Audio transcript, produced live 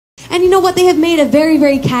And you know what? They have made a very,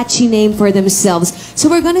 very catchy name for themselves. So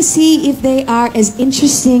we're gonna see if they are as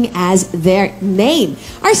interesting as their name.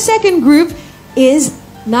 Our second group is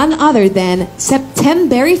none other than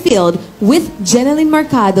Septemberry with Jennylyn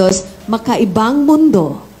Mercado's Magkaibang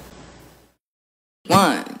Mundo.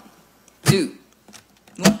 1, 2,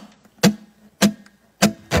 1.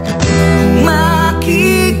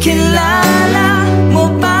 Makikilala mo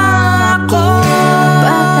ba ako?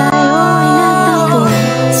 Ba tayo ay natagpo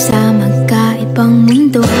sa magkaibang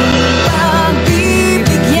mundo?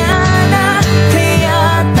 Pagbibigyan na kaya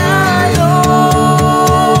tayo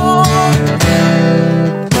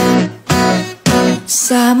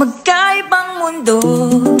sa magkaibang mundo.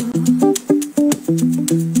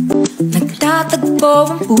 Nagtatagpo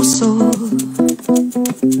ang puso,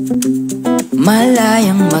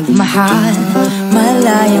 malayang magmahal,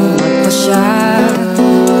 malayang magpasya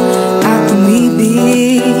at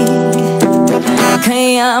umibig.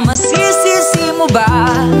 Kaya masisisi mo ba?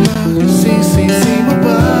 Sisisi mo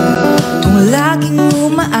ba? Kung laging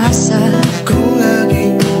umaasa, Kung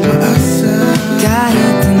laging umaasa,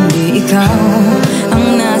 kahit hindi ikaw ang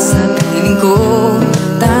nasa piling ko,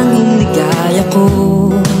 tanging ligaya ko.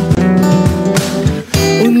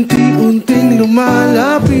 unti-unting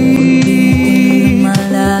lumalapit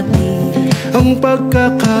ang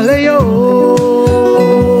pagkakalayo.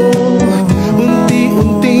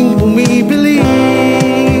 Unti-unting bumibilis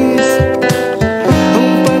ang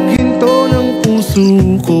paghinto ng puso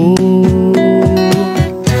ko.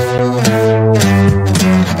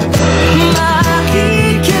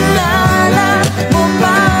 Makikilala mo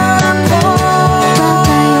ba ako? Ba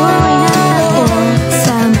tayo ay natagpo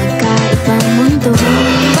sa magkaibang mundo?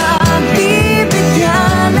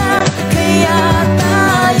 Pagbibigyan na kaya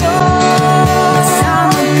tayo sa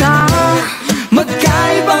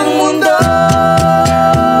magkaibang mundo.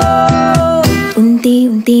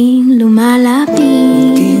 Unti-unting lumalapit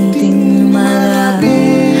Unti-unting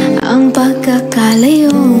lumalapit ang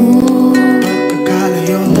pagkakalayo.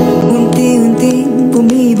 unti-unting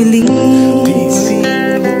bumibilis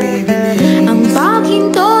Ang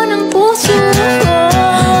paghinto ng puso ko.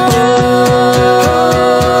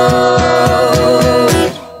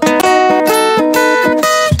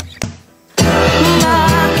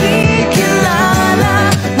 Makikilala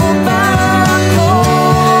mo ba ako?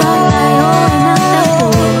 Ba tayo ay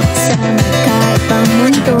natagpo sa magkaibang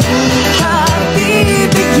mundo?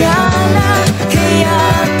 Pagbibigyan na kaya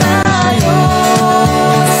tayo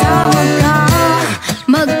sa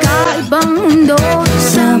Magkaibang mundo.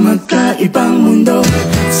 sa magkaibang mundo,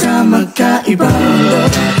 sa magkaibang mundo,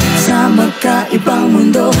 sa magkaibang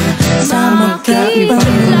mundo, sa magkaibang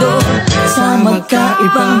mundo, sa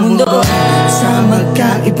magkaibang mundo, sa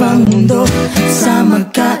magkaibang mundo, sa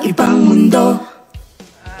magkaibang mundo.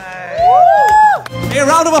 A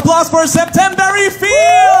round of applause for Septemberry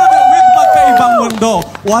with Magkaibang Mundo.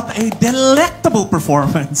 What a delectable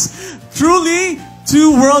performance. Truly,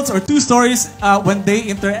 two worlds or two stories, when they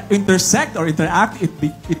intersect or interact,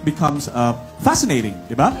 it becomes fascinating,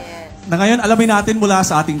 di ba? Na ngayon, alamin natin mula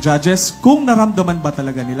sa ating judges kung naramdaman ba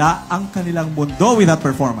talaga nila ang kanilang mundo with that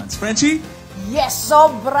performance. Frenchie? Yes,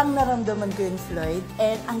 sobrang naramdaman ko yun, Floyd.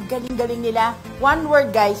 And ang galing-galing nila. One word,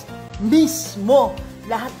 guys, mismo.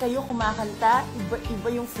 Lahat kayo kumakanta, iba-iba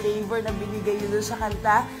yung flavor na binigay nyo doon sa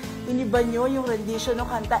kanta. Iniba nyo yung rendition ng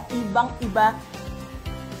kanta, ibang-iba.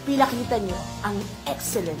 Pinakita nyo ang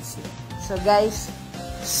excellence nyo. So guys,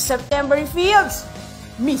 Septemberry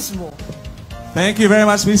mismo. Thank you very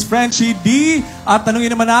much, Miss Frenchie D. At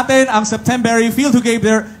tanungin naman natin ang Septemberry who gave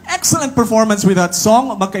their excellent performance with that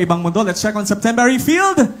song, Magkaibang Mundo. Let's check on Septemberry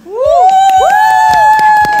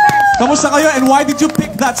Kamusta kayo and why did you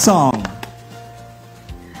pick that song?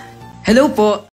 Hello po.